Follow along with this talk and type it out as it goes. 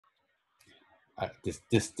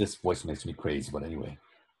This voice makes me crazy, but anyway.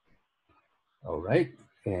 All right,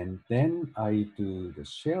 and then I do the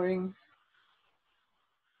sharing.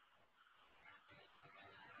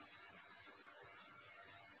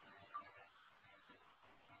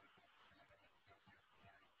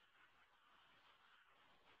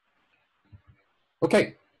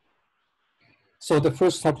 Okay, so the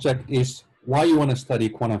first subject is why you want to study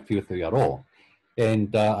quantum field theory at all.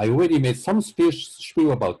 And I already made some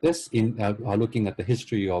spiel about this in looking at the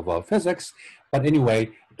history of physics. But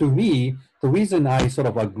anyway, to me, the reason I sort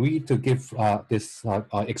of agreed to give this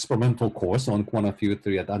experimental course on quantum field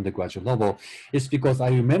theory at the undergraduate level is because I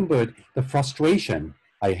remembered the frustration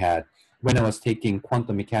I had when I was taking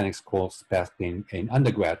quantum mechanics course back in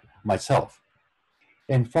undergrad myself.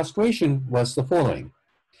 And frustration was the following.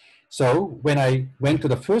 So when I went to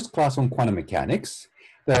the first class on quantum mechanics,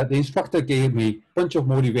 the instructor gave me a bunch of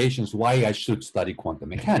motivations why I should study quantum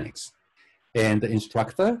mechanics. And the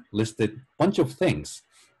instructor listed a bunch of things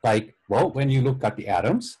like, well, when you look at the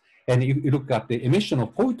atoms and you look at the emission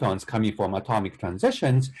of photons coming from atomic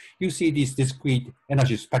transitions, you see this discrete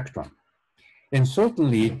energy spectrum. And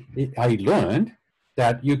certainly I learned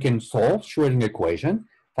that you can solve Schrödinger equation,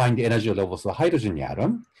 find the energy levels of the hydrogen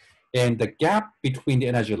atom, and the gap between the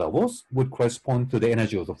energy levels would correspond to the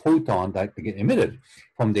energy of the photon that get emitted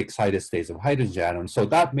from the excited states of hydrogen atom. So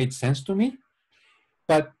that made sense to me.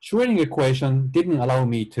 But Schrödinger equation didn't allow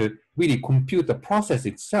me to really compute the process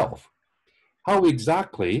itself. How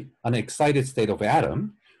exactly an excited state of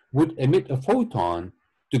atom would emit a photon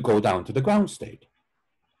to go down to the ground state.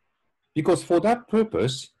 Because for that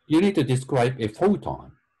purpose, you need to describe a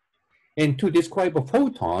photon. And to describe a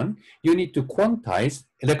photon, you need to quantize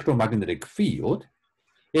electromagnetic field.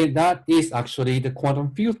 And that is actually the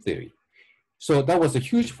quantum field theory. So that was a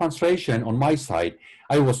huge frustration on my side.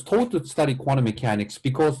 I was told to study quantum mechanics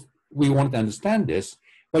because we wanted to understand this,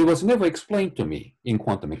 but it was never explained to me in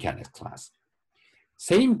quantum mechanics class.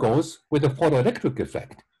 Same goes with the photoelectric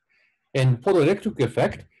effect. And photoelectric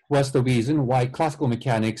effect was the reason why classical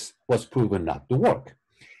mechanics was proven not to work.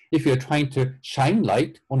 If you're trying to shine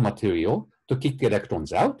light on material to kick the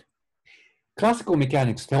electrons out, classical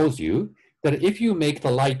mechanics tells you that if you make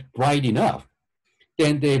the light bright enough,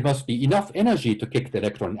 then there must be enough energy to kick the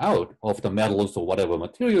electron out of the metals or whatever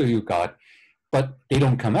material you got, but they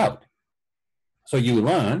don't come out. So you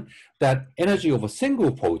learn that energy of a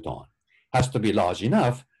single photon has to be large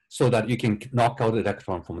enough so that you can knock out the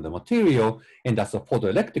electron from the material, and that's a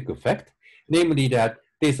photoelectric effect, namely that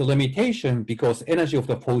there's a limitation because energy of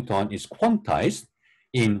the photon is quantized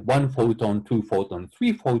in 1 photon, 2 photons,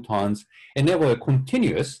 3 photons, and never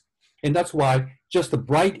continuous. And that's why just a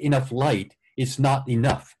bright enough light is not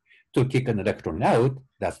enough to kick an electron out.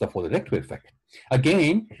 That's the photoelectric effect.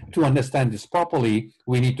 Again, to understand this properly,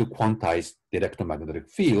 we need to quantize the electromagnetic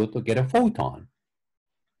field to get a photon.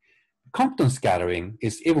 Compton scattering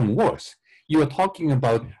is even worse. You are talking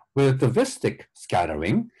about relativistic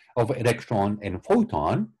scattering of electron and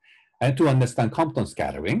photon, and to understand Compton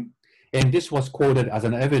scattering. And this was quoted as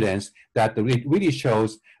an evidence that it really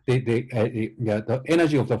shows the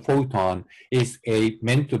energy of the photon is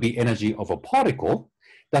meant to be energy of a particle.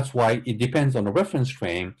 That's why it depends on the reference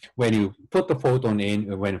frame. When you put the photon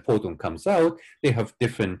in, when the photon comes out, they have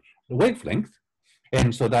different wavelengths.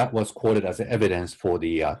 And so that was quoted as evidence for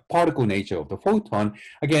the particle nature of the photon.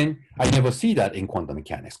 Again, I never see that in quantum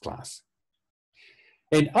mechanics class.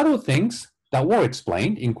 And other things that were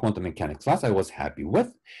explained in quantum mechanics class I was happy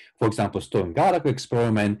with. For example, Stern-Gallacher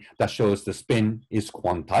experiment that shows the spin is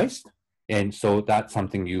quantized. And so that's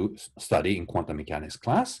something you study in quantum mechanics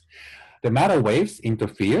class. The matter waves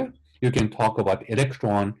interfere. You can talk about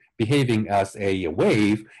electron behaving as a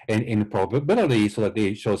wave and in probability so that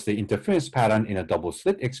it shows the interference pattern in a double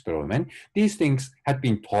slit experiment. These things had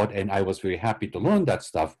been taught and I was very happy to learn that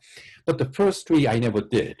stuff. But the first 3 I never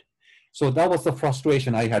did. So that was the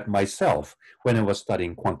frustration I had myself when I was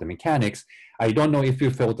studying quantum mechanics. I don't know if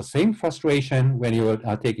you felt the same frustration when you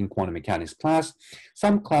were taking quantum mechanics class.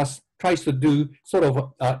 Some class tries to do sort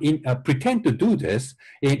of pretend to do this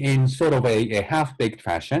in sort of a half-baked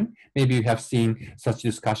fashion. Maybe you have seen such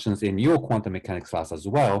discussions in your quantum mechanics class as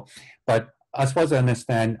well. But as far as I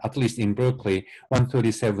understand, at least in Berkeley,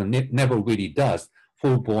 137 never really does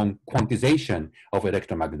full-blown quantization of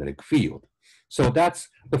electromagnetic field. So that's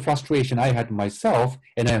the frustration I had myself,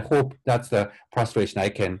 and I hope that's the frustration I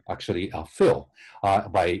can actually fill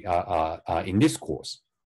in this course.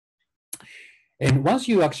 And once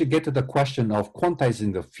you actually get to the question of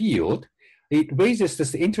quantizing the field, it raises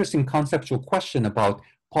this interesting conceptual question about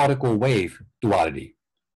particle-wave duality.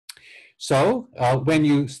 So when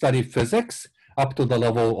you study physics, up to the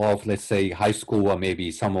level of, let's say, high school or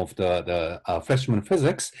maybe some of the freshman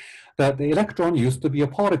physics, that the electron used to be a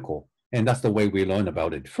particle. And that's the way we learn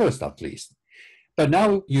about it first, at least. But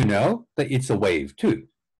now you know that it's a wave too.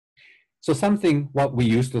 So something what we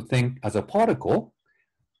used to think as a particle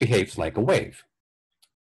behaves like a wave.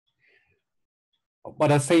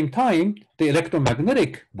 But at the same time, the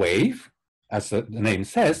electromagnetic wave, as the name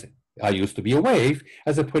says, used to be a wave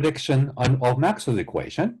as a prediction of Maxwell's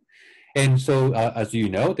equation. And so, as you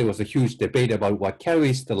know, there was a huge debate about what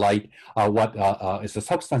carries the light, what is the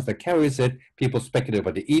substance that carries it. People speculate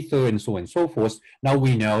about the ether and so on and so forth. Now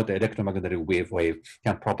we know the electromagnetic wave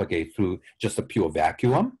can propagate through just a pure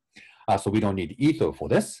vacuum. So we don't need ether for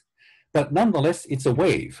this. But nonetheless, it's a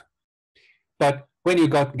wave. But when you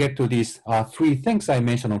get to these three things I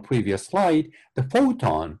mentioned on previous slide, the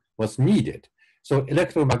photon was needed. So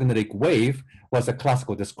electromagnetic wave was a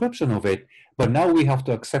classical description of it, but now we have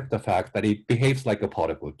to accept the fact that it behaves like a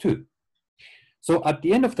particle too. So at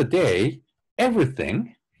the end of the day,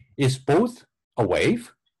 everything is both a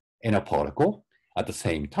wave and a particle at the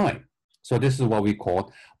same time. So this is what we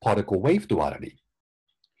call particle-wave duality.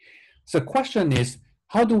 So the question is,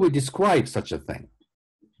 how do we describe such a thing?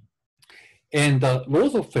 And the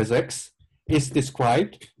laws of physics is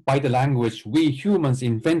described by the language we humans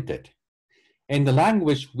invented. And the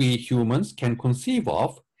language we humans can conceive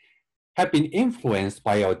of have been influenced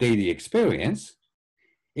by our daily experience.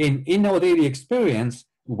 In our daily experience,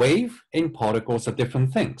 wave and particles are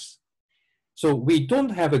different things. So we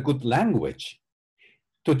don't have a good language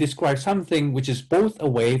to describe something which is both a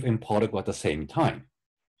wave and particle at the same time.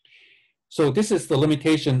 So this is the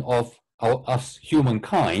limitation of us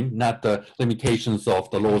humankind, not the limitations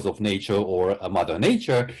of the laws of nature or Mother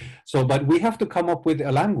Nature. So, but we have to come up with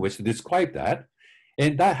a language to describe that.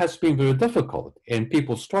 And that has been very difficult and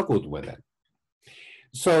people struggled with it.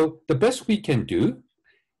 So the best we can do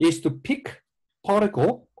is to pick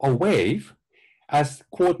particle or wave as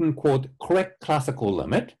quote unquote correct classical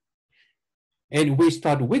limit. And we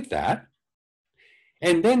start with that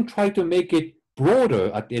and then try to make it broader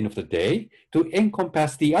at the end of the day to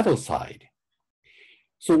encompass the other side.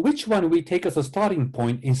 So which one we take as a starting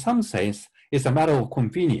point in some sense is a matter of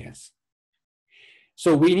convenience.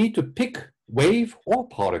 So we need to pick wave or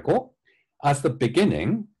particle as the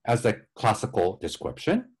beginning, as a classical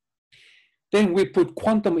description. Then we put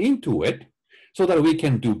quantum into it so that we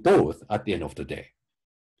can do both at the end of the day.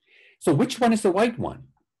 So which one is the right one?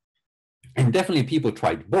 And definitely people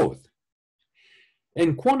tried both.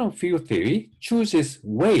 And quantum field theory chooses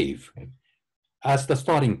wave as the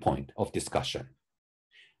starting point of discussion.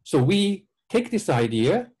 So we take this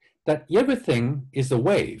idea that everything is a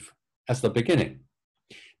wave as the beginning.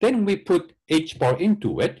 Then we put h bar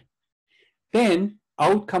into it. Then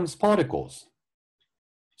out comes particles.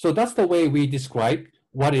 So that's the way we describe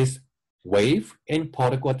what is wave and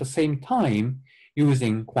particle at the same time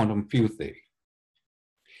using quantum field theory.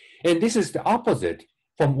 And this is the opposite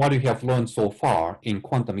from what you have learned so far in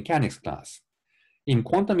quantum mechanics class. In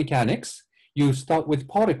quantum mechanics, you start with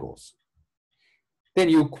particles. Then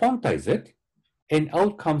you quantize it, and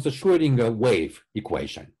out comes the Schrödinger wave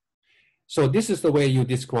equation. So this is the way you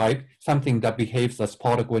describe something that behaves as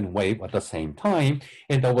particle and wave at the same time,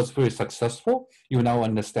 and that was very successful. You now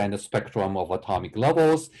understand the spectrum of atomic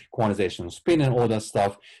levels, quantization spin, and all that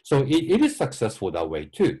stuff. So it is successful that way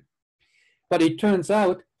too. But it turns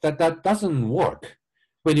out that that doesn't work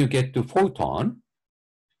when you get to photon,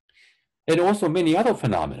 and also many other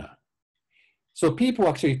phenomena. So people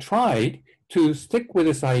actually tried to stick with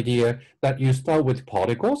this idea that you start with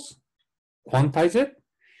particles, quantize it,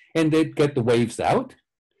 and then get the waves out,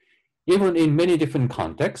 even in many different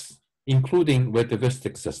contexts, including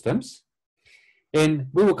relativistic systems. And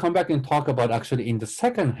we will come back and talk about actually in the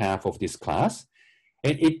second half of this class,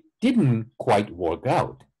 and it didn't quite work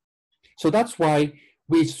out. So that's why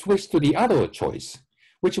we switched to the other choice,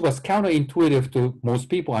 which was counterintuitive to most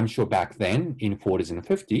people, I'm sure, back then in 40s and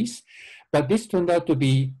 50s. But this turned out to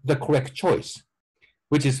be the correct choice,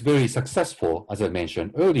 which is very successful, as I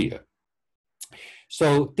mentioned earlier.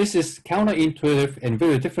 So this is counterintuitive and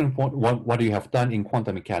very different from what you have done in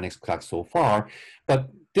quantum mechanics class so far. But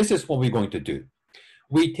this is what we're going to do.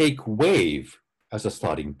 We take wave as a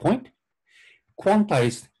starting point,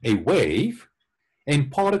 quantize a wave,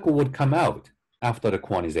 and particle would come out after the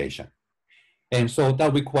quantization. And so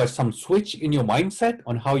that requires some switch in your mindset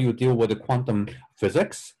on how you deal with the quantum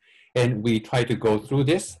physics. And we try to go through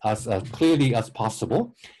this as clearly as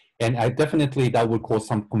possible. And definitely that would cause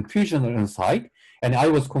some confusion inside. And I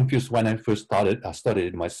was confused when I first studied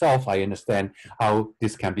it myself. I understand how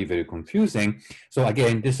this can be very confusing. So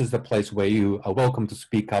again, this is the place where you are welcome to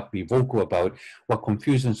speak up, be vocal about what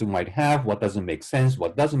confusions you might have, what doesn't make sense,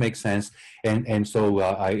 what doesn't make sense. And so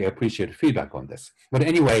I appreciate feedback on this. But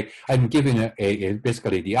anyway, I'm giving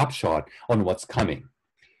basically the upshot on what's coming.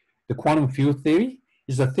 The quantum field theory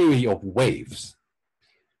is a theory of waves.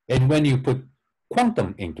 And when you put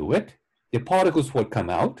quantum into it, the particles will come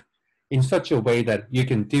out in such a way that you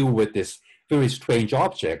can deal with this very strange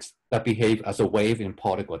objects that behave as a wave and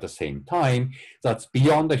particle at the same time. That's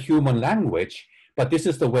beyond the human language, but this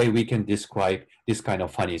is the way we can describe this kind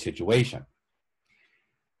of funny situation.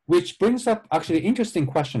 Which brings up actually an interesting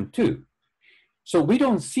question too. So we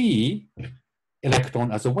don't see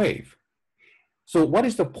electron as a wave. So what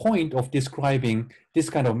is the point of describing this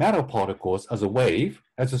kind of matter particles as a wave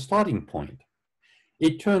as a starting point?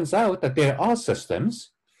 It turns out that there are systems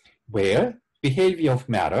where behavior of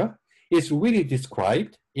matter is really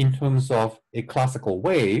described in terms of a classical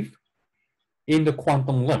wave in the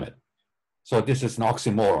quantum limit. So this is an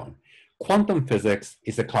oxymoron. Quantum physics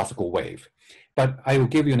is a classical wave. But I will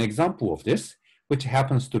give you an example of this, which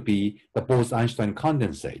happens to be the Bose-Einstein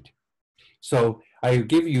condensate. So I will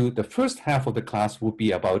give you the first half of the class will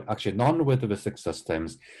be about actually non-relativistic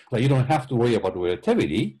systems. Like you don't have to worry about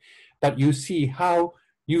relativity, but you see how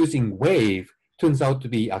using wave turns out to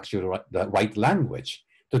be actually the right language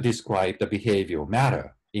to describe the behavior of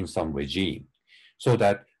matter in some regime. So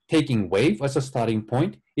that taking wave as a starting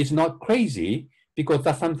point is not crazy because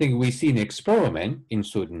that's something we see in experiment in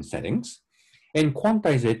certain settings, and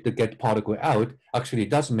quantize it to get particle out actually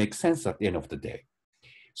does make sense at the end of the day.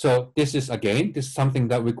 So this is, again, this is something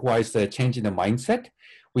that requires a change in the mindset.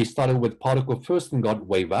 We started with particle first and got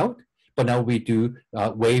wave out, but now we do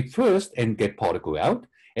wave first and get particle out.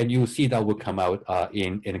 And you'll see that will come out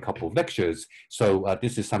in a couple of lectures. So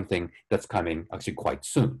this is something that's coming actually quite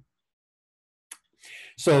soon.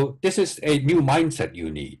 So this is a new mindset you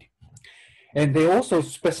need. And there are also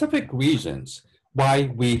specific reasons why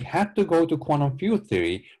we had to go to quantum field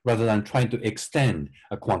theory rather than trying to extend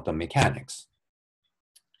quantum mechanics.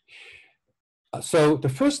 So the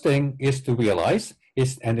first thing is to realize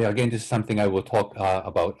is, and again, this is something I will talk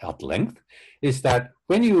about at length, is that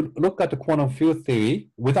when you look at the quantum field theory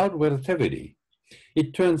without relativity,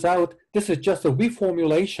 it turns out this is just a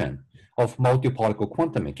reformulation of multi-particle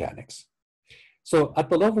quantum mechanics. So at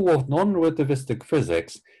the level of non-relativistic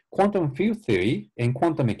physics, quantum field theory and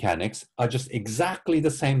quantum mechanics are just exactly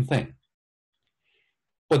the same thing.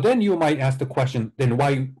 But then you might ask the question, then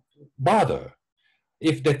why bother?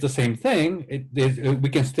 If that's the same thing, we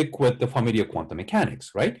can stick with the familiar quantum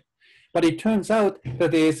mechanics, right? But it turns out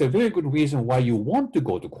that there is a very good reason why you want to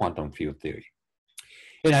go to quantum field theory.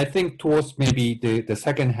 And I think towards maybe the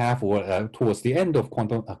second half or towards the end of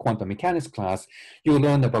quantum mechanics class, you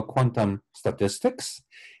learn about quantum statistics.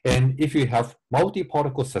 And if you have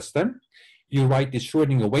multi-particle system, you write the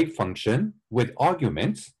Schrödinger wave function with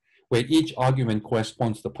arguments, where each argument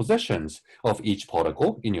corresponds to the positions of each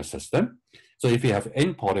particle in your system. So if you have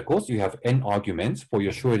n particles, you have n arguments for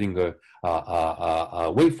your Schrödinger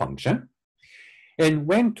wave function. And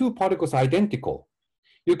when two particles are identical,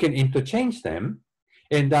 you can interchange them,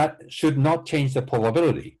 and that should not change the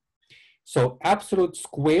probability. So absolute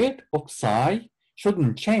squared of psi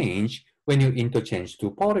shouldn't change when you interchange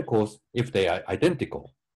two particles if they are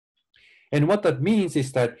identical. And what that means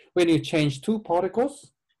is that when you change two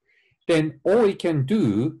particles, then all you can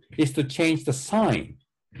do is to change the sign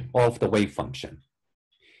of the wave function.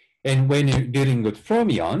 And when you're dealing with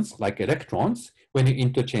fermions, like electrons, when you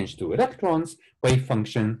interchange two electrons, wave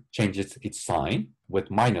function changes its sign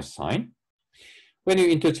with minus sign. When you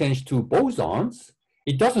interchange two bosons,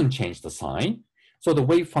 it doesn't change the sign. So the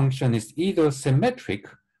wave function is either symmetric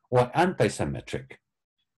or anti-symmetric.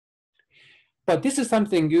 But this is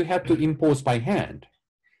something you have to impose by hand.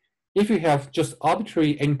 If you have just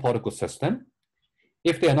arbitrary n-particle system,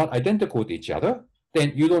 if they are not identical to each other,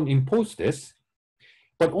 then you don't impose this.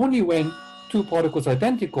 But only when two particles are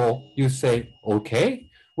identical, you say, okay,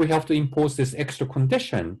 we have to impose this extra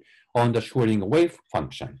condition on the Schrödinger wave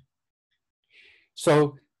function.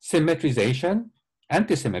 So symmetrization,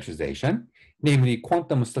 anti-symmetrization, namely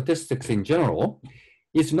quantum statistics in general,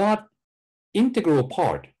 is not integral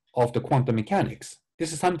part of the quantum mechanics.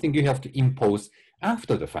 This is something you have to impose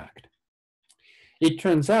after the fact. It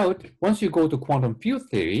turns out, once you go to quantum field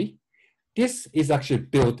theory, this is actually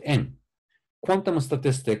built in. Quantum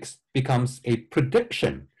statistics becomes a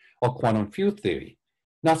prediction of quantum field theory,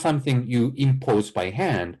 not something you impose by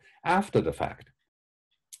hand after the fact.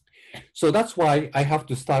 So that's why I have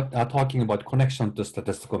to start talking about connection to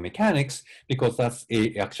statistical mechanics, because that's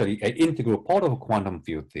actually an integral part of quantum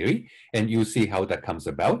field theory, and you see how that comes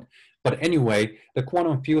about. But anyway, the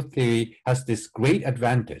quantum field theory has this great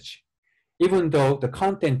advantage. Even though the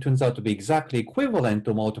content turns out to be exactly equivalent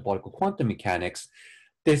to multi-particle quantum mechanics,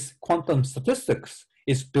 this quantum statistics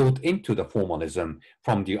is built into the formalism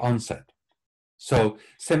from the onset. So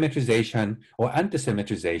symmetrization or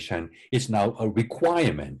anti-symmetrization is now a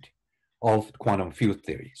requirement of quantum field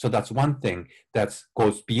theory. So that's one thing that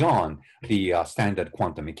goes beyond the standard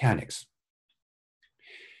quantum mechanics.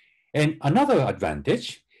 And another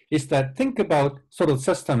advantage is that think about sort of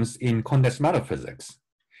systems in condensed matter physics.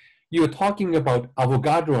 You're talking about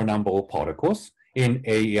Avogadro number of particles in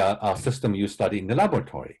a system you study in the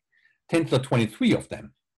laboratory, 10 to the 23 of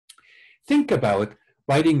them. Think about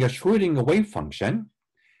writing a Schrödinger wave function,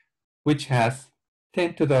 which has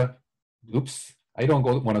 10 to the, oops, I don't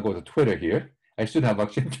want to go to Twitter here. I should have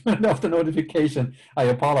actually turned off the notification. I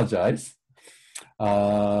apologize.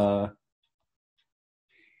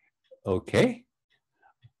 Okay,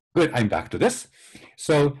 good, I'm back to this.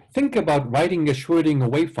 So think about writing a Schrödinger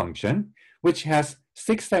wave function, which has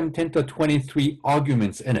 6 times 10 to the 23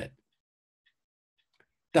 arguments in it.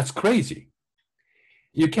 That's crazy.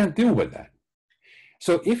 You can't deal with that.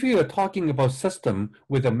 So if you are talking about a system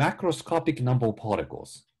with a macroscopic number of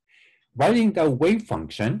particles, writing that wave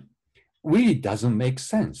function really doesn't make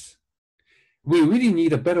sense. We really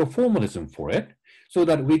need a better formalism for it so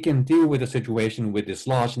that we can deal with a situation with this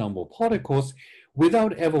large number of particles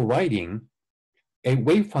without ever writing a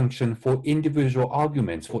wave function for individual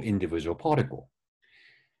arguments for individual particle.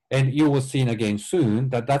 And you will see again soon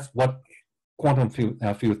that that's what quantum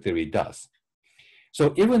field theory does.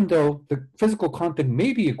 So even though the physical content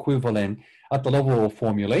may be equivalent at the level of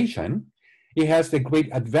formulation, it has the great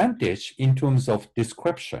advantage in terms of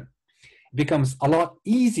description. It becomes a lot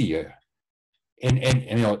easier. And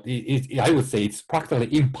you know, I would say it's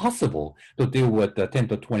practically impossible to deal with the 10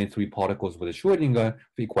 to 23 particles with the Schrödinger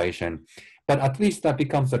equation, but at least that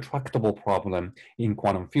becomes a tractable problem in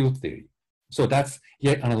quantum field theory. So that's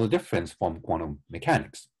yet another difference from quantum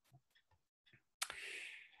mechanics.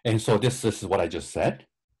 And so this is what I just said.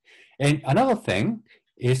 And another thing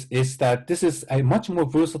is that this is a much more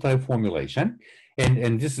versatile formulation.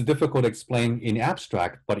 And this is difficult to explain in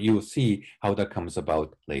abstract, but you will see how that comes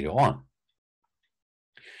about later on.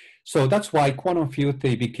 So that's why quantum field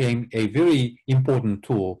theory became a very important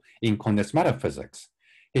tool in condensed matter physics.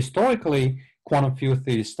 Historically, quantum field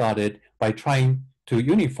theory started by trying to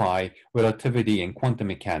unify relativity and quantum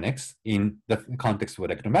mechanics in the context of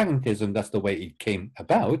electromagnetism. That's the way it came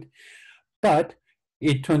about. But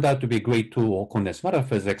it turned out to be a great tool for condensed matter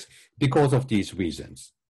physics because of these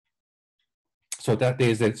reasons. So that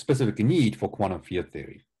there's a specific need for quantum field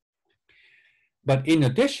theory. But in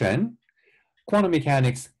addition, quantum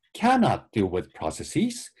mechanics cannot deal with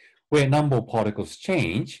processes where number of particles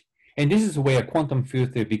change, and this is where quantum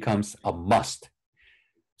field theory becomes a must.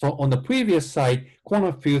 So on the previous side,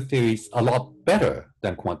 quantum field theory is a lot better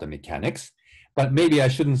than quantum mechanics, but maybe I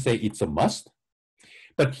shouldn't say it's a must.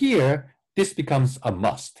 But here, this becomes a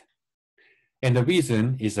must. And the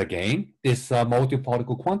reason is, again, this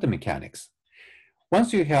multi-particle quantum mechanics.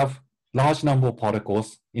 Once you have large number of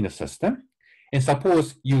particles in a system, and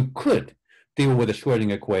suppose you could deal with the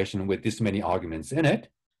Schrödinger equation with this many arguments in it,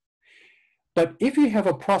 but if you have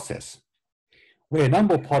a process where a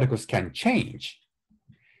number of particles can change,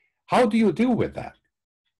 how do you deal with that?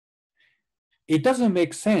 It doesn't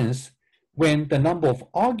make sense when the number of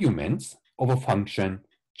arguments of a function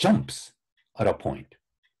jumps at a point.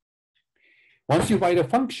 Once you write a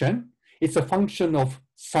function, it's a function of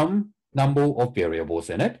some number of variables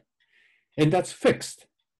in it, and that's fixed.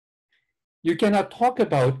 You cannot talk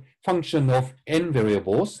about function of n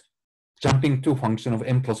variables jumping to function of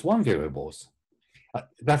n plus 1 variables.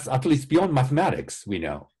 That's at least beyond mathematics, we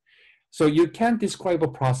know. So you can't describe a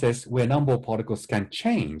process where number of particles can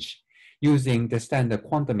change using the standard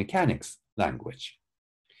quantum mechanics language.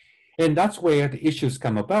 And that's where the issues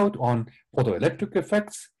come about on photoelectric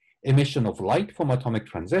effects, emission of light from atomic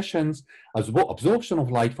transitions, as well absorption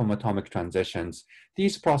of light from atomic transitions.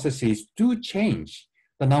 These processes do change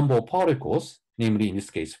the number of particles, namely in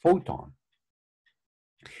this case, photon.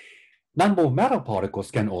 Number of matter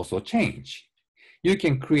particles can also change. You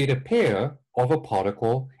can create a pair of a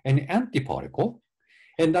particle and antiparticle,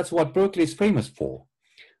 and that's what Berkeley is famous for.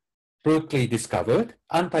 Berkeley discovered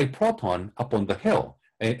antiproton upon the hill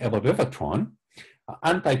of a Bevatron.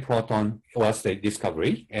 Antiproton was the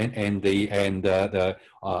discovery, and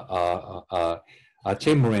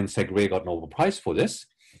Chamberlain Segre got Nobel Prize for this.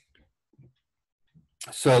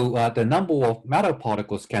 So the number of matter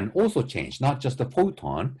particles can also change, not just the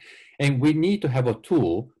photon, and we need to have a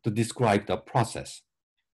tool to describe the process.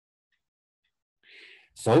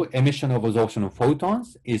 So emission of absorption of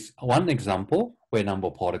photons is one example where number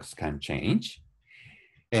of particles can change.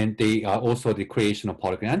 And they are also the creation of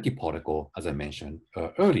particle and antiparticle, as I mentioned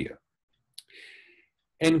earlier.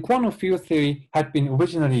 And quantum field theory had been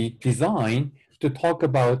originally designed to talk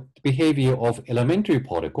about the behavior of elementary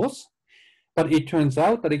particles, but it turns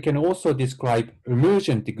out that it can also describe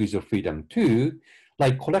emergent degrees of freedom too,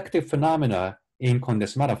 like collective phenomena in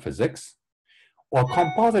condensed matter physics, or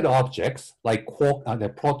composite objects like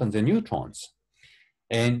the protons and neutrons.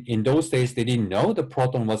 And in those days, they didn't know the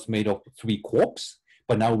proton was made of 3 quarks,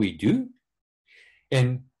 but now we do.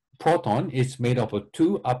 And proton is made up of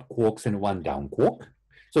 2 up quarks and 1 down quark.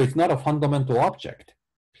 So it's not a fundamental object.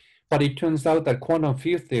 But it turns out that quantum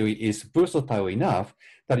field theory is versatile enough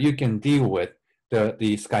that you can deal with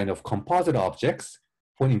these kind of composite objects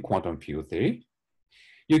in quantum field theory.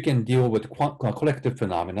 You can deal with collective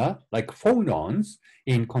phenomena like phonons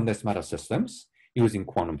in condensed matter systems using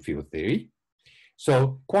quantum field theory.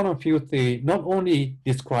 So quantum field theory not only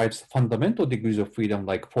describes fundamental degrees of freedom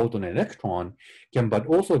like photon and electron, but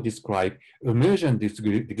also describe emergent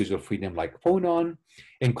degrees of freedom like phonon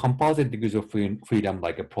and composite degrees of freedom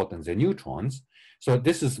like protons and neutrons. So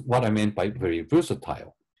this is what I meant by very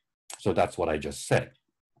versatile. So that's what I just said.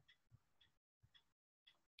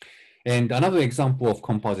 And another example of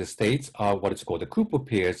composite states are what is called the Cooper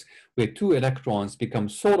pairs, where 2 electrons become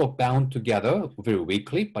sort of bound together very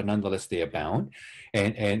weakly, but nonetheless they are bound,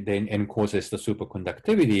 and then causes the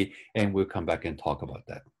superconductivity, and we'll come back and talk about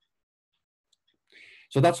that.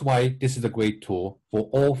 So that's why this is a great tool for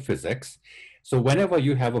all physics. So whenever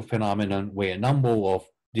you have a phenomenon where a number of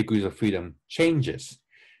degrees of freedom changes,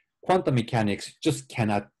 quantum mechanics just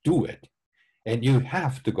cannot do it, and you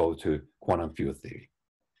have to go to quantum field theory.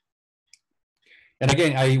 And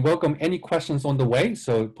again, I welcome any questions on the way,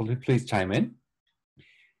 so please chime in.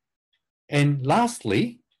 And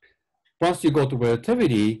lastly, once you go to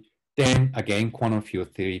relativity, then again, quantum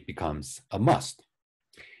field theory becomes a must.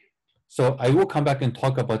 So I will come back and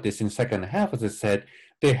talk about this in the second half. As I said,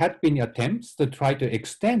 there had been attempts to try to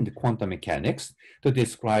extend quantum mechanics to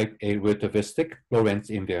describe a relativistic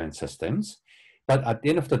Lorentz invariant systems, but at the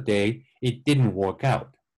end of the day, it didn't work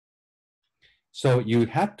out. So you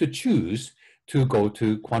had to choose to go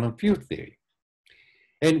to quantum field theory.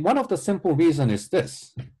 And one of the simple reasons is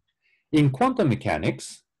this. In quantum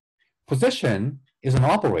mechanics, position is an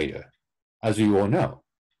operator, as you all know.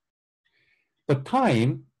 But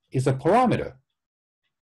time is a parameter,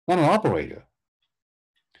 not an operator.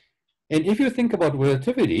 And if you think about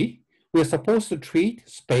relativity, we're supposed to treat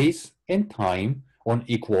space and time on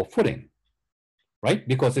equal footing, right?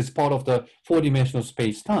 Because it's part of the 4-dimensional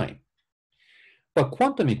space-time. But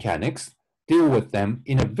quantum mechanics deal with them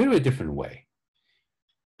in a very different way.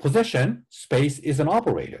 Position, space, is an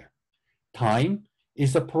operator. Time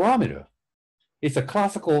is a parameter. It's a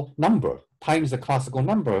classical number. Time is a classical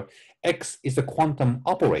number. X is a quantum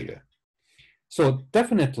operator. So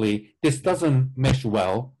definitely, this doesn't mesh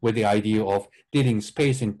well with the idea of dealing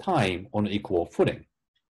space and time on equal footing.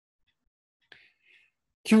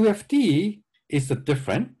 QFT is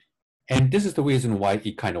different, and this is the reason why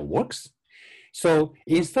it kind of works. So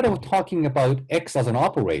instead of talking about X as an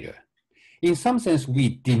operator, in some sense,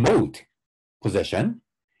 we demote position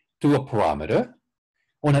to a parameter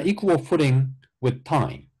on an equal footing with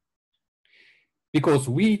time. Because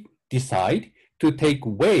we decide to take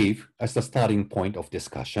wave as the starting point of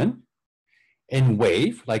discussion, and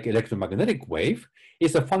wave, like electromagnetic wave,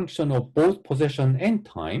 is a function of both position and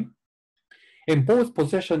time, and both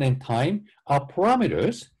position and time are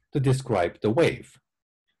parameters to describe the wave.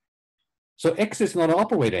 So X is not an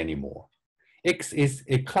operator anymore. X is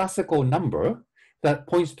a classical number that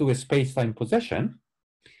points to a space-time position.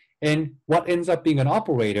 And what ends up being an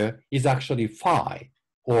operator is actually phi,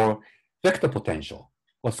 or vector potential,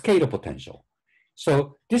 or scalar potential.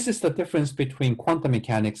 So this is the difference between quantum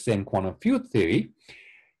mechanics and quantum field theory.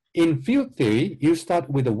 In field theory, you start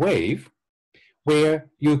with a wave where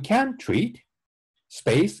you can treat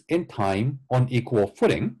space and time on equal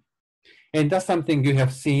footing. And that's something you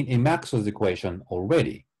have seen in Maxwell's equation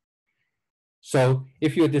already. So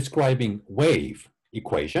if you're describing wave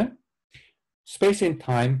equation, space and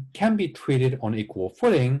time can be treated on equal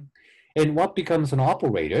footing, and what becomes an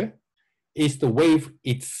operator is the wave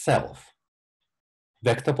itself.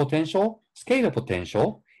 Vector potential, scalar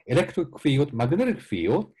potential, electric field, magnetic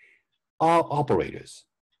field are operators,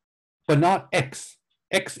 but not X.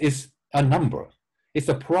 X is a number. It's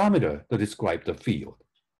a parameter to describe the field.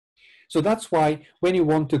 So that's why when you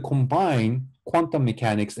want to combine quantum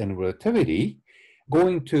mechanics and relativity,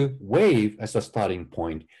 going to wave as a starting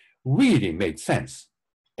point really made sense.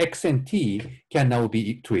 X and t can now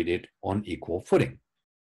be treated on equal footing.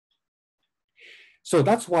 So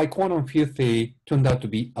that's why quantum field theory turned out to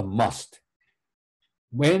be a must.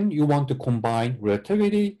 When you want to combine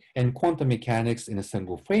relativity and quantum mechanics in a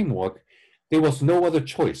single framework, there was no other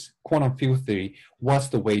choice. Quantum field theory was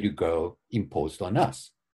the way to go imposed on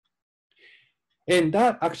us. And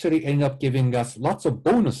that actually ended up giving us lots of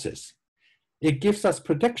bonuses. It gives us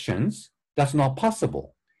predictions that's not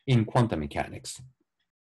possible in quantum mechanics.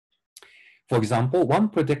 For example, one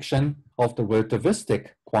prediction of the relativistic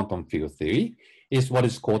quantum field theory is what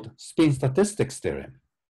is called spin statistics theorem.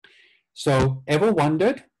 So ever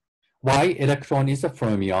wondered why electron is a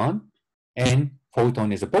fermion and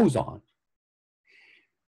photon is a boson?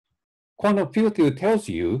 Quantum field theory tells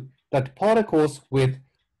you that particles with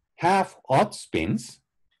half-odd spins,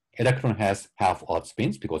 electron has half-odd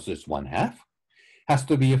spins because it's 1/2, has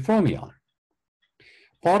to be a fermion.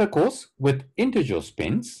 Particles with integer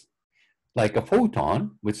spins, like a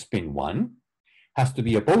photon with spin 1, has to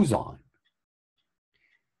be a boson.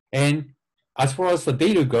 And as far as the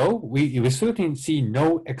data go, we certainly see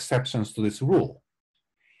no exceptions to this rule.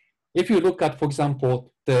 If you look at, for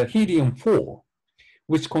example, the helium-4,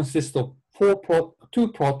 which consists of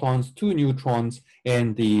 2 protons, 2 neutrons,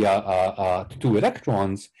 and the 2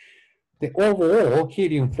 electrons, the overall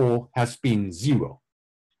helium-4 has spin 0.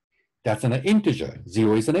 That's an integer.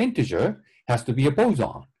 0 is an integer, has to be a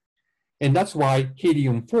boson. And that's why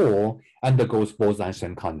helium-4 undergoes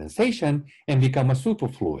Bose-Einstein condensation and becomes a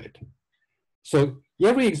superfluid. So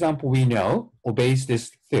every example we know obeys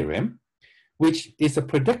this theorem, which is a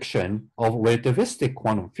prediction of relativistic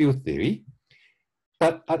quantum field theory.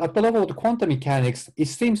 But at the level of the quantum mechanics, it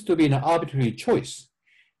seems to be an arbitrary choice.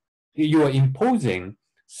 You are imposing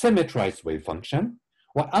symmetrized wave function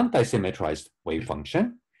or anti-symmetrized wave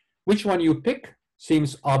function. Which one you pick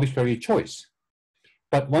seems arbitrary choice.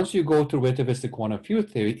 But once you go to relativistic quantum field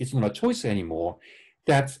theory, it's not a choice anymore.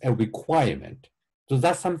 That's a requirement. So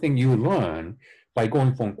that's something you learn by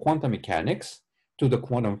going from quantum mechanics to the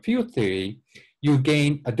quantum field theory. You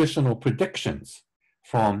gain additional predictions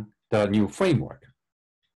from the new framework.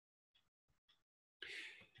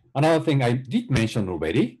 Another thing I did mention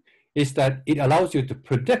already is that it allows you to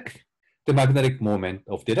predict the magnetic moment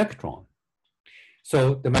of the electron.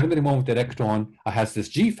 So the magnetic moment of the electron has this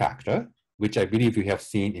G factor, which I believe you have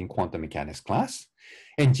seen in quantum mechanics class.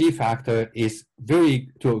 And G factor is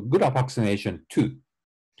to a good approximation 2.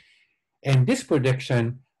 And this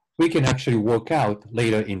prediction, we can actually work out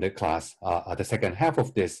later in the class, the second half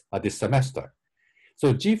of this semester.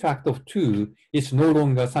 So G factor of 2 is no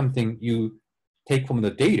longer something you take from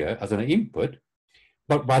the data as an input,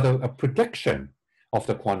 but rather a prediction of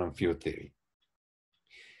the quantum field theory.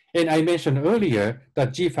 And I mentioned earlier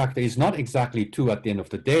that G factor is not exactly 2 at the end of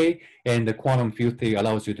the day, and the quantum field theory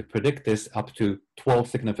allows you to predict this up to 12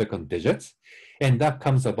 significant digits. And that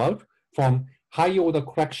comes about from high order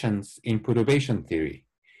corrections in perturbation theory.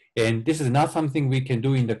 And this is not something we can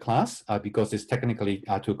do in the class because it's technically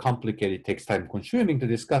too complicated. It takes time consuming to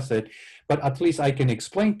discuss it, but at least I can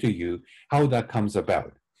explain to you how that comes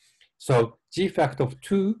about. So G factor of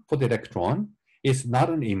 2 for the electron is not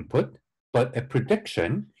an input, but a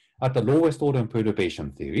prediction at the lowest order in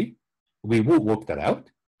perturbation theory. We will work that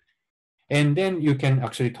out. And then you can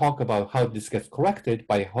actually talk about how this gets corrected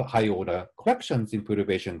by high order corrections in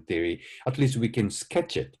perturbation theory. At least we can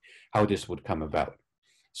sketch it, how this would come about.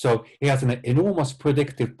 So it has an enormous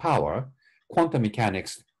predictive power quantum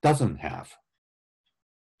mechanics doesn't have.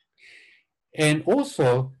 And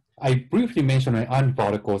also, I briefly mentioned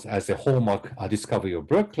antiparticles as a hallmark discovery of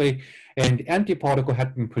Berkeley, and antiparticle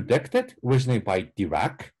had been predicted originally by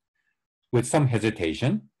Dirac with some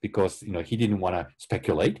hesitation because he didn't want to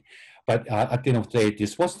speculate. But at the end of the day,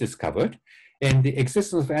 this was discovered, and the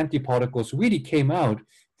existence of antiparticles really came out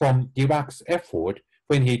from Dirac's effort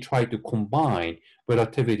when he tried to combine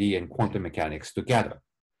relativity and quantum mechanics together.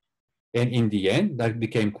 And in the end, that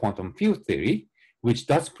became quantum field theory, which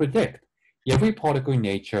does predict every particle in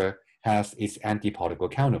nature has its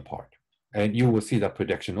antiparticle counterpart. And you will see that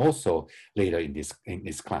prediction also later in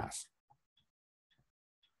this class.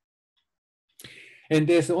 And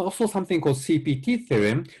there's also something called CPT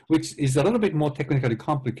theorem, which is a little bit more technically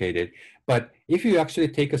complicated. But if you actually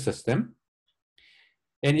take a system,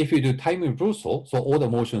 and if you do time reversal, so all the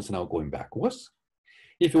motions are now going backwards.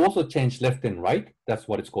 If you also change left and right, that's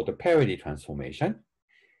what is called the parity transformation.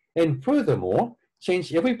 And furthermore,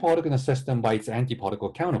 change every particle in the system by its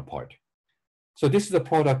antiparticle counterpart. So this is a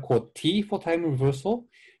product called T for time reversal,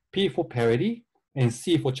 P for parity, and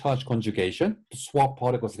C for charge conjugation to swap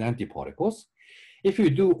particles and antiparticles. If you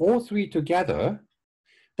do all three together,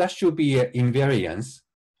 that should be an invariance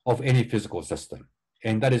of any physical system.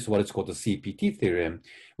 And that is what is called the CPT theorem,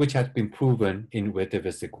 which has been proven in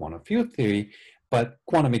relativistic quantum field theory, but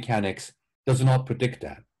quantum mechanics does not predict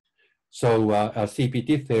that. So a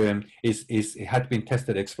CPT theorem had been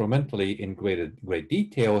tested experimentally in great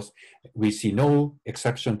details. We see no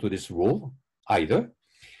exception to this rule either,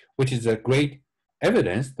 which is a great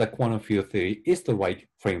evidence that quantum field theory is the right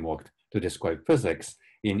framework to describe physics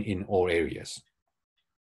in all areas.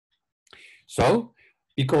 So,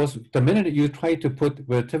 because the minute you try to put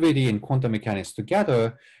relativity and quantum mechanics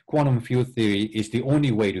together, quantum field theory is the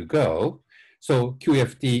only way to go. So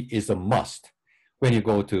QFT is a must when you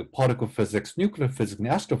go to particle physics, nuclear physics, and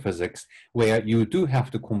astrophysics, where you do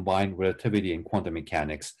have to combine relativity and quantum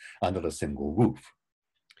mechanics under a single roof.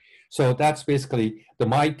 So that's basically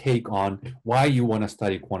my take on why you want to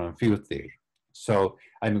study quantum field theory. So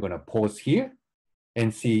I'm going to pause here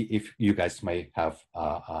and see if you guys may have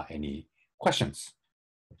any questions.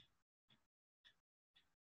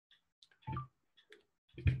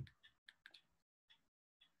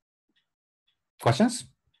 Questions?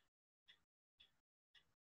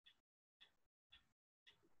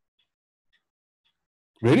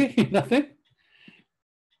 Really? Nothing?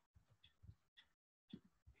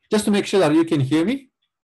 Just to make sure that you can hear me?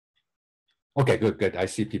 Okay, good. I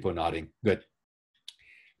see people nodding. Good.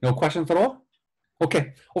 No questions at all?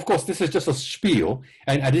 Okay, of course, this is just a spiel,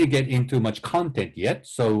 and I didn't get into much content yet,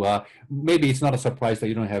 so maybe it's not a surprise that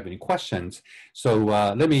you don't have any questions. So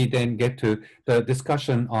let me then get to the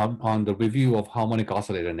discussion on the review of harmonic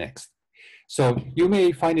oscillator next. So you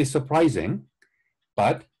may find it surprising,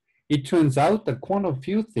 but it turns out that quantum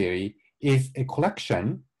field theory is a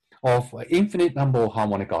collection of an infinite number of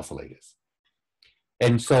harmonic oscillators.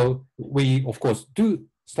 And so we, of course, do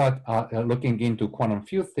start looking into quantum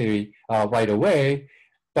field theory right away.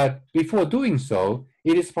 But before doing so,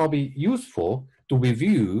 it is probably useful to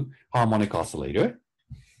review harmonic oscillator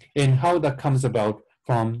and how that comes about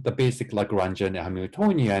from the basic Lagrangian and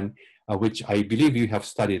Hamiltonian, which I believe you have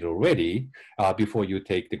studied already before you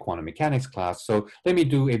take the quantum mechanics class. So let me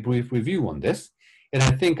do a brief review on this. And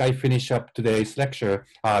I think I finish up today's lecture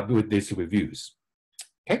with these reviews.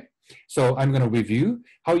 Okay, so I'm going to review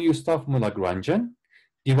how you start from Lagrangian,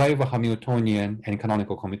 derive a Hamiltonian and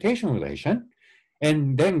canonical commutation relation,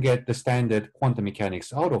 and then get the standard quantum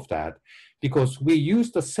mechanics out of that, because we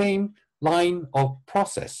use the same line of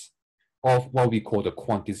process of what we call the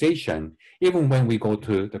quantization, even when we go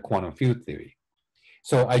to the quantum field theory.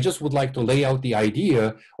 So I just would like to lay out the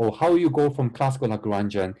idea of how you go from classical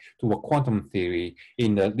Lagrangian to a quantum theory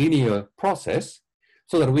in the linear process,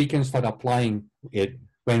 so that we can start applying it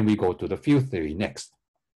when we go to the field theory next.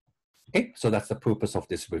 Okay, so that's the purpose of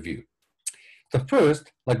this review. The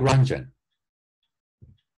first, Lagrangian.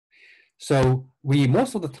 So we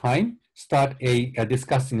most of the time start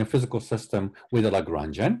discussing a physical system with a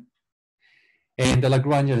Lagrangian. And the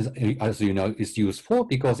Lagrangian, as you know, is useful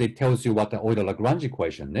because it tells you what the Euler-Lagrange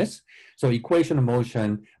equation is. So equation of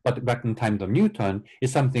motion, but back in time of Newton,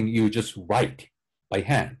 is something you just write by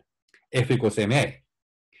hand, F equals ma.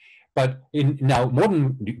 But in now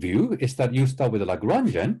modern view is that you start with a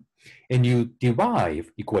Lagrangian and you derive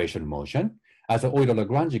equation of motion as an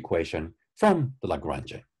Euler-Lagrange equation from the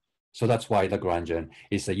Lagrangian. So that's why Lagrangian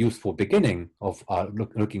is a useful beginning of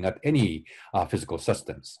looking at any physical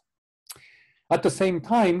systems. At the same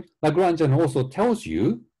time, Lagrangian also tells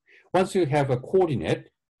you, once you have a coordinate,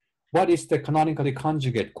 what is the canonically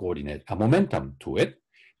conjugate coordinate, a momentum to it,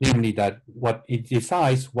 namely that what it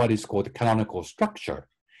decides what is called the canonical structure,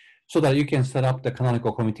 so that you can set up the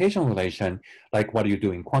canonical commutation relation like what you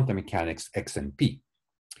do in quantum mechanics, X and P.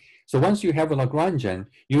 So once you have a Lagrangian,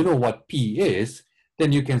 you know what P is,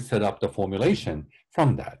 then you can set up the formulation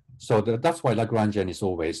from that. So that's why Lagrangian is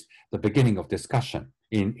always the beginning of discussion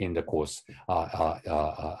in the course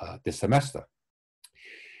this semester.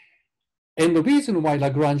 And the reason why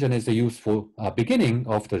Lagrangian is a useful beginning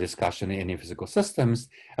of the discussion in any physical systems,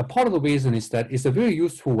 a part of the reason is that it's a very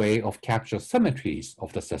useful way of capture symmetries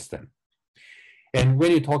of the system. And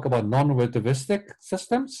when you talk about non-relativistic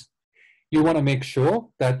systems, you want to make sure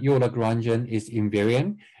that your Lagrangian is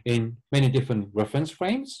invariant in many different reference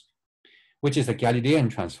frames, which is a Galilean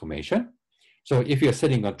transformation. So if you're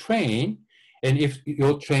sitting on a train, and if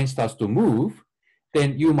your train starts to move,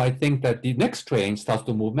 then you might think that the next train starts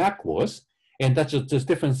to move backwards, and that's just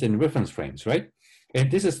difference in reference frames, right?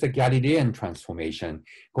 And this is the Galilean transformation,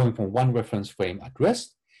 going from one reference frame at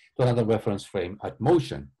rest to another reference frame at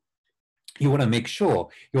motion. you want to make sure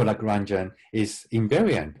your Lagrangian is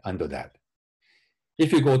invariant under that.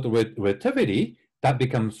 If you go to relativity, that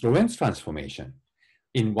becomes Lorentz transformation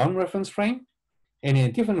in one reference frame and in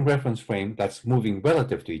a different reference frame that's moving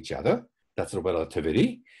relative to each other. That's the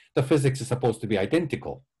relativity. The physics is supposed to be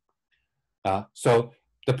identical. So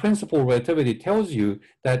the principle of relativity tells you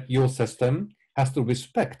that your system has to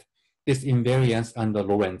respect this invariance under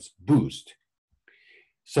Lorentz boost.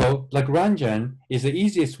 So Lagrangian is the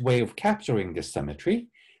easiest way of capturing this symmetry.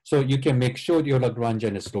 So you can make sure your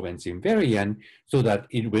Lagrangian is Lorentz invariant so that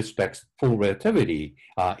it respects full relativity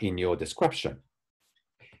in your description.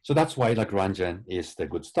 So that's why Lagrangian is the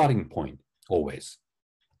good starting point always.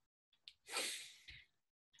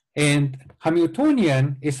 And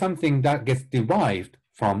Hamiltonian is something that gets derived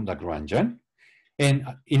from Lagrangian. And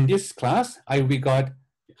in this class, I regard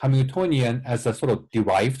Hamiltonian as a sort of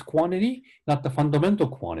derived quantity, not the fundamental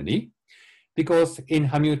quantity, because in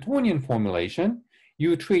Hamiltonian formulation,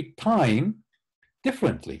 you treat time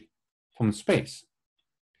differently from space.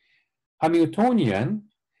 Hamiltonian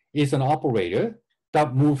is an operator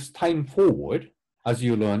that moves time forward, as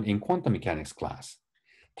you learn in quantum mechanics class.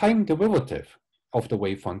 Time derivative of the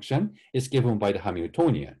wave function is given by the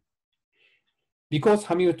Hamiltonian. Because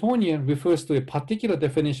Hamiltonian refers to a particular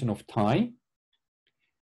definition of time,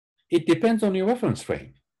 it depends on your reference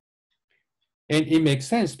frame. And it makes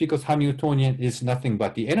sense because Hamiltonian is nothing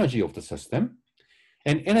but the energy of the system,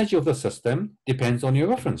 and energy of the system depends on your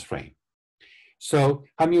reference frame. So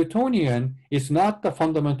Hamiltonian is not the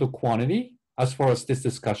fundamental quantity as far as this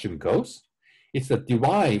discussion goes. It's a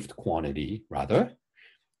derived quantity, rather.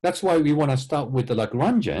 That's why we want to start with the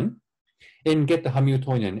Lagrangian and get the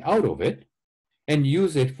Hamiltonian out of it and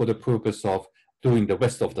use it for the purpose of doing the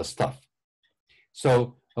rest of the stuff.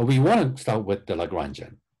 So we want to start with the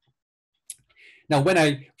Lagrangian. Now, when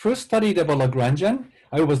I first studied about Lagrangian,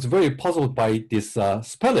 I was very puzzled by this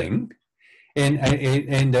spelling.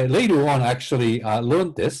 And later on, I actually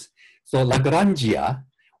learned this. So Lagrangia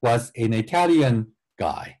was an Italian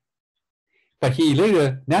guy. But he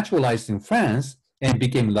later naturalized in France and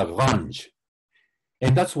became Lagrange.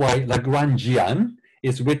 And that's why Lagrangian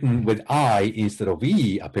is written with I instead of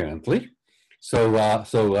E, apparently. So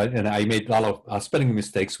and I made a lot of spelling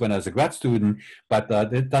mistakes when I was a grad student, but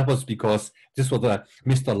that was because this was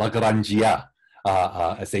Mr. Lagrangia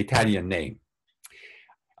as an Italian name.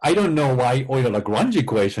 I don't know why Euler-Lagrange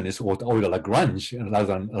equation is called Euler-Lagrange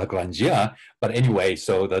rather than Lagrangia, but anyway,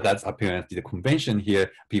 so that's apparently the convention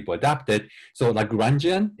here, people adapted. So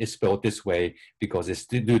Lagrangian is spelled this way because it's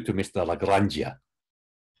due to Mr. Lagrangia.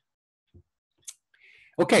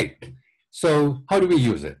 Okay, so how do we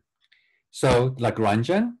use it? So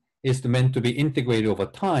Lagrangian is meant to be integrated over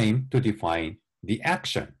time to define the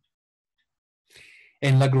action.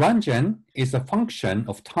 And Lagrangian is a function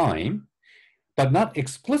of time, but not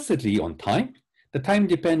explicitly on time. The time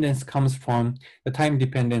dependence comes from the time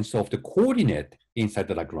dependence of the coordinate inside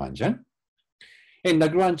the Lagrangian. And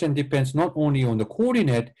Lagrangian depends not only on the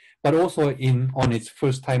coordinate, but also on its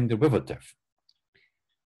first time derivative.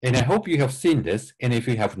 And I hope you have seen this. And if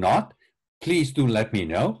you have not, please do let me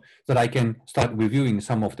know so that I can start reviewing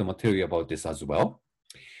some of the material about this as well.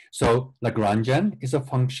 So Lagrangian is a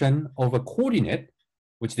function of a coordinate,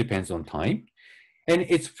 which depends on time, and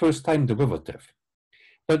its first time derivative,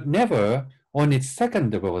 but never on its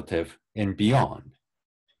second derivative and beyond.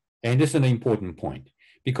 And this is an important point,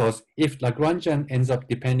 because if Lagrangian ends up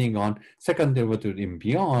depending on second derivative and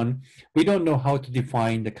beyond, we don't know how to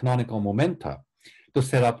define the canonical momenta to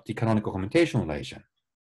set up the canonical commutation relation.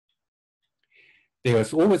 There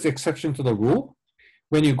is always exception to the rule.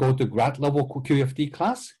 When you go to grad level QFT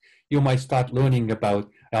class, you might start learning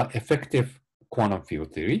about effective quantum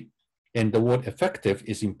field theory. And the word effective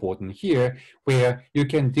is important here, where you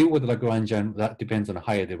can deal with Lagrangian that depends on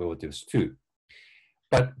higher derivatives too.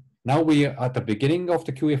 But now we are at the beginning of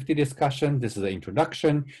the QFT discussion. This is the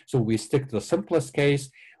introduction. So we stick to the simplest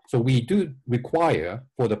case. So we do require,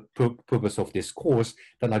 for the purpose of this course,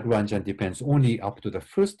 that Lagrangian depends only up to the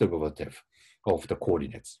first derivative of the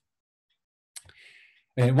coordinates.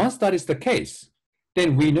 And once that is the case,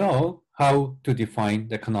 then we know how to define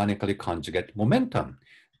the canonically conjugate momentum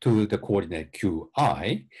to the coordinate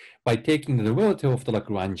qi by taking the derivative of the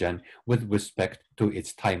Lagrangian with respect to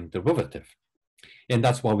its time derivative. And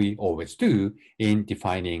that's what we always do in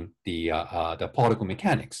defining the particle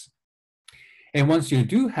mechanics. And once you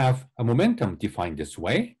do have a momentum defined this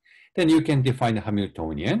way, then you can define the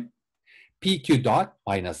Hamiltonian, pq dot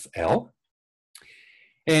minus L.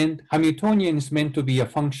 And Hamiltonian is meant to be a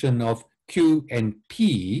function of q and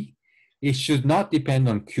p. It should not depend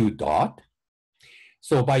on q dot.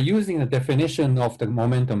 So by using the definition of the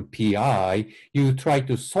momentum pi, you try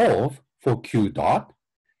to solve for q dot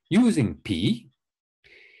using p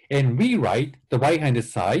and rewrite the right-hand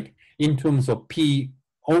side in terms of p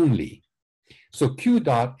only. So q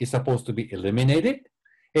dot is supposed to be eliminated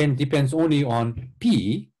and depends only on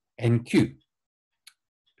p and q.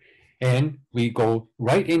 And we go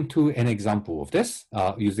right into an example of this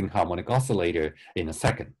using harmonic oscillator in a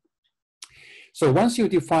second. So once you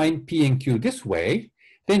define P and Q this way,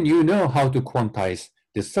 then you know how to quantize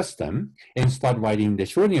this system and start writing the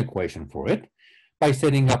Schrödinger equation for it by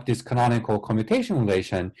setting up this canonical commutation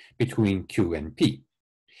relation between Q and P.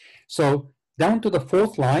 So down to the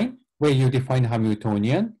fourth line where you define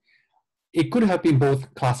Hamiltonian, it could have been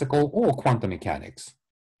both classical or quantum mechanics.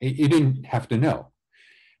 You didn't have to know.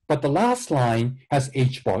 But the last line has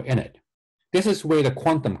H bar in it. This is where the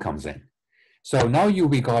quantum comes in. So now you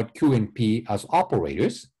regard Q and P as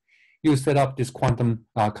operators. You set up this quantum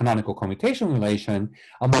canonical commutation relation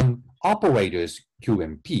among operators Q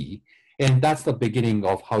and P, and that's the beginning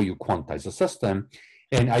of how you quantize the system.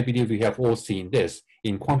 And I believe we have all seen this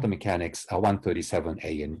in quantum mechanics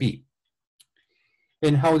 137A and B.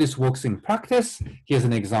 And how this works in practice, here's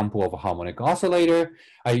an example of a harmonic oscillator.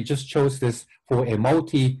 I just chose this for a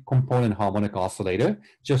multi-component harmonic oscillator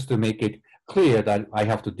just to make it clear that I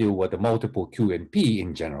have to deal with the multiple Q and P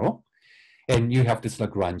in general. And you have this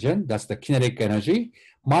Lagrangian, that's the kinetic energy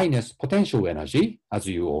minus potential energy, as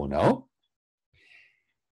you all know.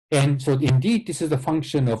 And so indeed, this is the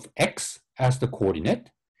function of x as the coordinate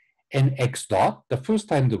and x dot, the first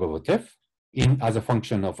time derivative, as a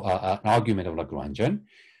function of an argument of Lagrangian.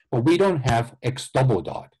 But we don't have x double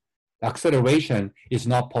dot. The acceleration is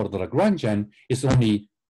not part of the Lagrangian, it's only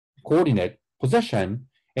coordinate position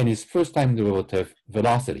and its first time derivative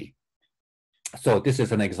velocity. So this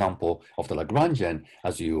is an example of the Lagrangian,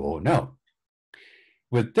 as you all know.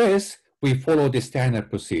 With this, we follow the standard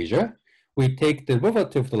procedure. We take the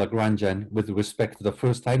derivative of the Lagrangian with respect to the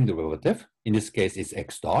first time derivative. In this case, it's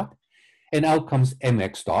x dot. And out comes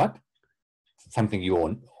mx dot, something you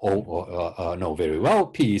all know very well,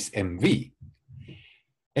 P is mv.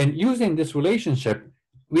 And using this relationship,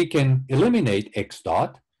 we can eliminate x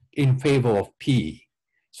dot in favor of P,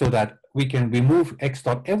 so that we can remove x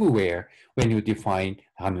dot everywhere when you define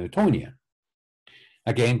Hamiltonian.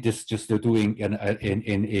 Again, this just doing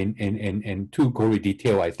in too gory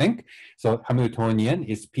detail, I think. So Hamiltonian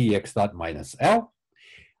is Px dot minus L.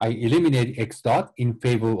 I eliminate x dot in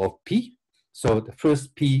favor of P. So the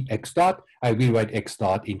first Px dot, I rewrite x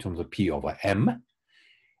dot in terms of P over M.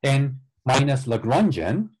 And minus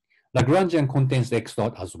Lagrangian. Lagrangian contains x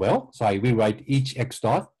dot as well. So I rewrite each x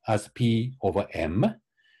dot as P over M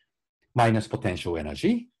minus potential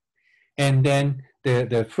energy. And then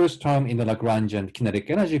the first term in the Lagrangian kinetic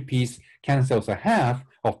energy piece cancels a half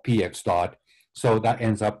of Px dot. So that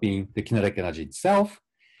ends up being the kinetic energy itself.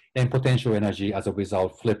 And potential energy, as a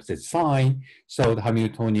result, flips its sign. So the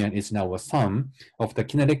Hamiltonian is now a sum of the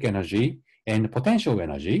kinetic energy and the potential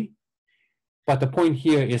energy. But the point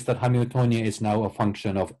here is that Hamiltonian is now a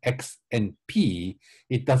function of x and p.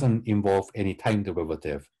 It doesn't involve any time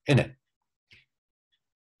derivative in it.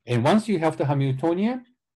 And once you have the Hamiltonian,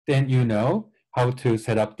 then you know how to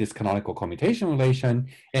set up this canonical commutation relation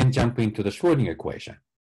and jump into the Schrödinger equation.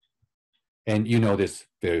 And you know this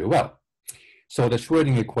very well. So the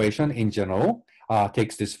Schrödinger equation in general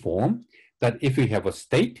takes this form that if we have a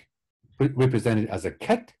state represented as a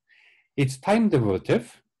ket, its time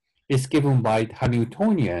derivative is given by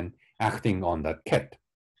Hamiltonian acting on that ket.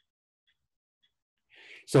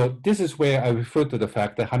 So this is where I refer to the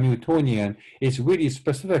fact that Hamiltonian is really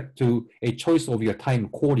specific to a choice of your time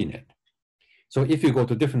coordinate. So if you go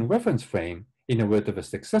to different reference frame in a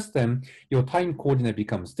relativistic system, your time coordinate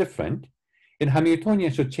becomes different, and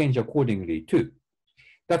Hamiltonian should change accordingly too.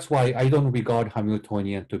 That's why I don't regard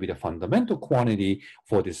Hamiltonian to be the fundamental quantity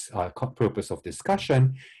for this purpose of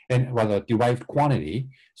discussion, and rather derived quantity.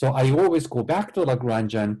 So I always go back to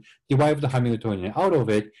Lagrangian, derive the Hamiltonian out of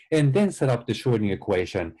it, and then set up the Schrödinger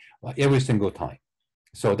equation every single time.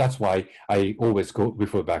 So that's why I always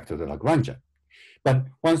refer back to the Lagrangian. But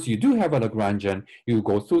once you do have a Lagrangian, you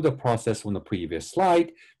go through the process from the previous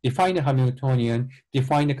slide, define the Hamiltonian,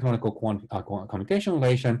 define the canonical commutation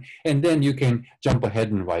relation, and then you can jump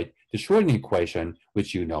ahead and write the Schrödinger equation,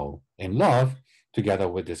 which you know and love, together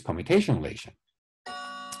with this commutation relation.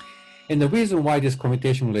 And the reason why this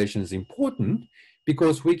commutation relation is important,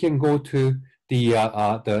 because we can go to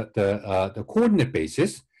the coordinate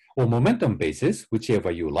basis or momentum basis,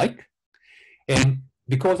 whichever you like, and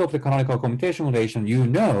because of the canonical commutation relation, you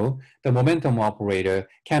know the momentum operator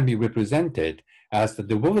can be represented as the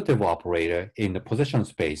derivative operator in the position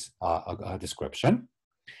space description.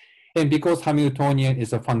 And because Hamiltonian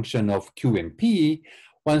is a function of Q and P,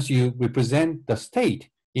 once you represent the state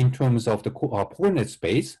in terms of the coordinate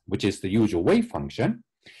space, which is the usual wave function,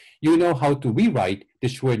 you know how to rewrite the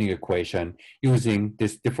Schrödinger equation using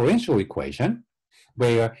this differential equation,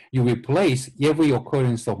 where you replace every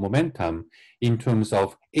occurrence of momentum in terms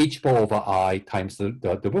of h bar over I times the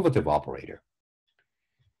derivative operator.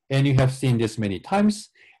 And you have seen this many times.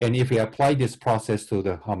 And if you apply this process to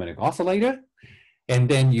the harmonic oscillator, and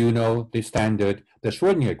then you know the standard, the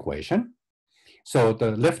Schrödinger equation. So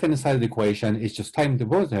the left-hand side of the equation is just time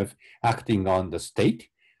derivative acting on the state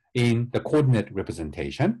in the coordinate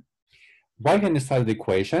representation. Right-hand side of the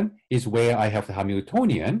equation is where I have the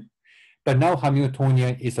Hamiltonian, but now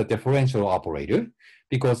Hamiltonian is a differential operator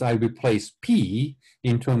because I replace P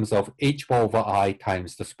in terms of h bar over I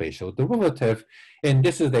times the spatial derivative. And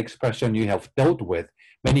this is the expression you have dealt with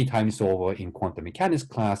many times over in quantum mechanics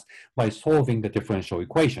class by solving the differential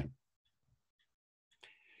equation.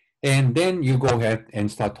 And then you go ahead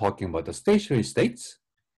and start talking about the stationary states.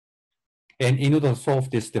 And in order to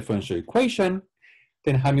solve this differential equation,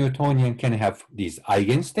 then Hamiltonian can have these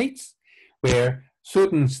eigenstates, where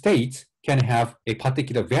certain states can have a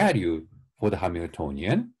particular value for the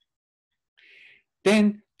Hamiltonian.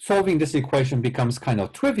 Then solving this equation becomes kind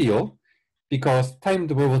of trivial because time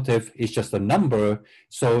derivative is just a number,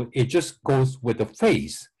 so it just goes with the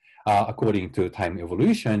phase according to time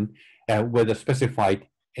evolution with a specified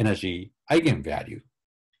energy eigenvalue.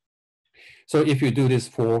 So if you do this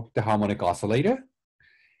for the harmonic oscillator,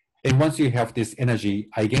 and once you have this energy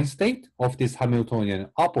eigenstate of this Hamiltonian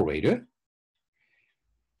operator,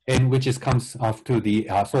 and which comes after the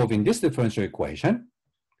solving this differential equation,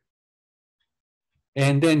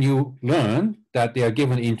 and then you learn that they are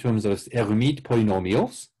given in terms of Hermite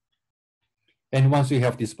polynomials. And once you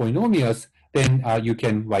have these polynomials, then you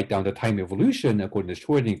can write down the time evolution according to the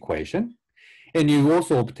Schrödinger equation. And you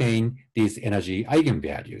also obtain these energy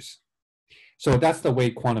eigenvalues. So that's the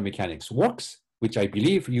way quantum mechanics works, which I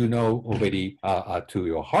believe you know already to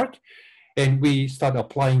your heart. And we start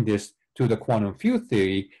applying this to the quantum field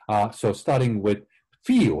theory. So starting with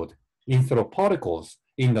field instead of particles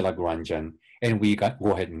in the Lagrangian, and we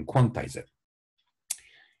go ahead and quantize it.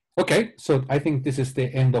 Okay, so I think this is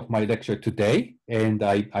the end of my lecture today, and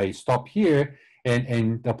I stop here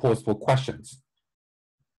and pause for questions.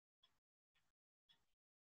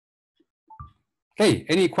 Hey,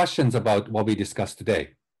 any questions about what we discussed today?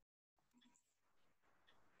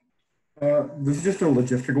 This is just a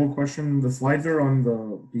logistical question. The slides are on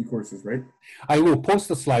the B courses, right? I will post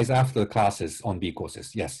the slides after the classes on B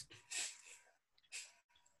courses, yes.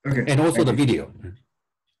 Okay. And also the video.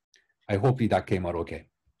 I hope that came out okay.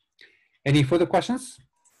 Any further questions?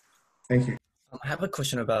 Thank you. I have a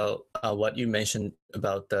question about what you mentioned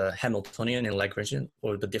about the Hamiltonian and Lagrangian,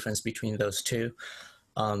 or the difference between those two.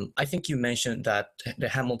 I think you mentioned that the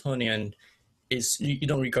Hamiltonian is, you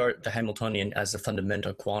don't regard the Hamiltonian as a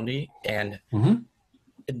fundamental quantity, and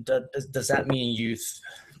does that mean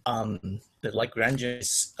the Lagrangian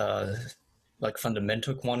is like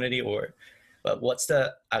fundamental quantity, or what's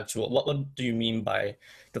the actual, what do you mean by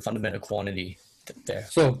the fundamental quantity there?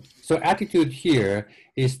 So attitude here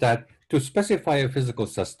is that to specify a physical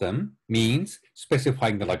system means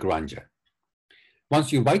specifying the Lagrangian.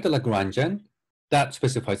 Once you write the Lagrangian, that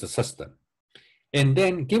specifies the system. And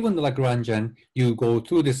then given the Lagrangian, you go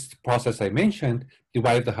through this process I mentioned,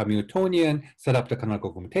 derive the Hamiltonian, set up the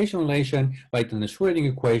canonical commutation relation, write the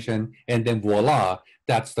Schrödinger equation, and then voila,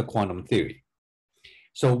 that's the quantum theory.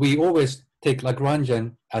 So we always take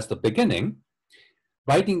Lagrangian as the beginning.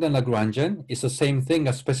 Writing the Lagrangian is the same thing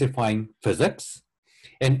as specifying physics,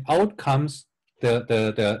 and out comes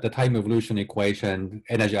the time evolution equation,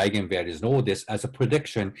 energy eigenvalues, and all this as a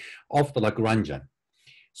prediction of the Lagrangian.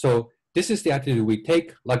 So this is the attitude we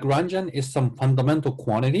take. Lagrangian is some fundamental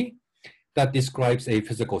quantity that describes a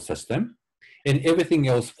physical system, and everything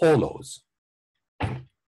else follows. Does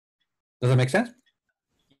that make sense?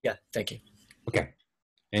 Yeah, thank you. Okay.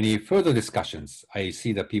 Any further discussions? I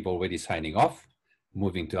see that people already signing off,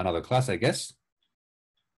 moving to another class, I guess.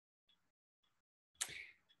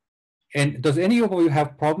 And does any of you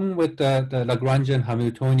have problem with the Lagrangian,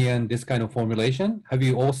 Hamiltonian, this kind of formulation? Have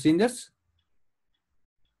you all seen this?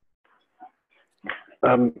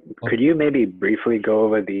 Could you maybe briefly go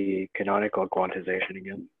over the canonical quantization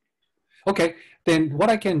again? Okay, then what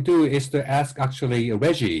I can do is to ask actually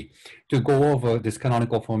Reggie to go over this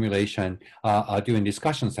canonical formulation during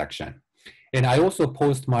discussion section. And I also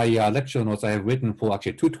post my lecture notes I have written for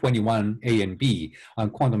actually 221A and B on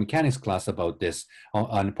quantum mechanics class about this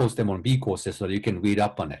and post them on B courses so that you can read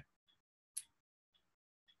up on it.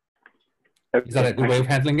 Okay, Is that a good way of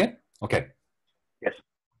handling it? Okay. Yes.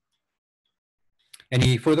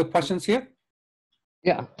 Any further questions here?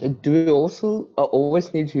 Yeah. Do we also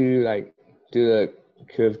always need to like do the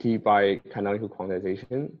QFT by canonical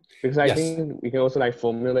quantization? Because I Yes. think we can also like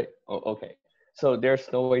formulate. Oh, okay. So there's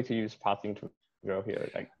no way to use path integral here,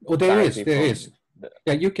 like. Oh, there is. directly There from is. the-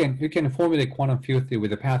 Yeah, you can formulate quantum field theory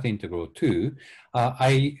with a path integral too.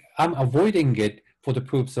 I'm avoiding it for the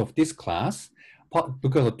proofs of this class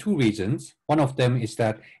because of two reasons. One of them is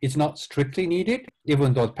that it's not strictly needed,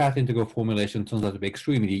 even though path integral formulation turns out to be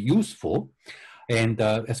extremely useful. And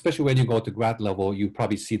especially when you go to grad level, you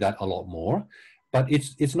probably see that a lot more. But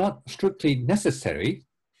it's not strictly necessary.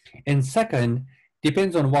 And second,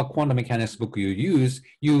 depends on what quantum mechanics book you use,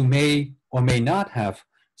 you may or may not have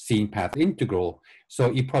seen path integral. So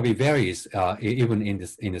it probably varies even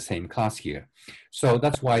in the same class here. So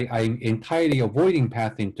that's why I'm entirely avoiding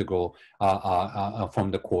path integral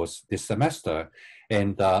from the course this semester.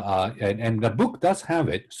 And the book does have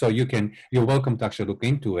it, so you're welcome to actually look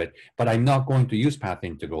into it, but I'm not going to use path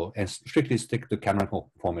integral and strictly stick to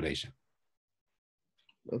canonical formulation.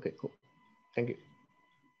 Okay, cool. Thank you.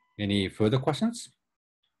 Any further questions?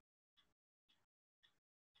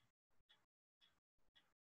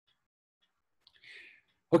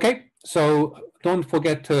 Okay, so don't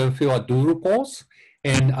forget to fill out doodle polls.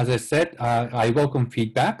 And as I said, I welcome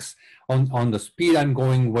feedbacks on the speed I'm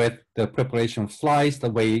going with, the preparation of slides, the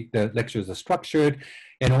way the lectures are structured.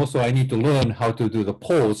 And also I need to learn how to do the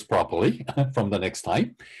polls properly from the next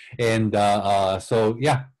time. And so,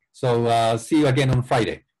 yeah, so see you again on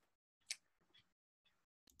Friday.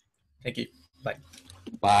 Thank you. Bye.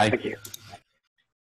 Bye. Thank you.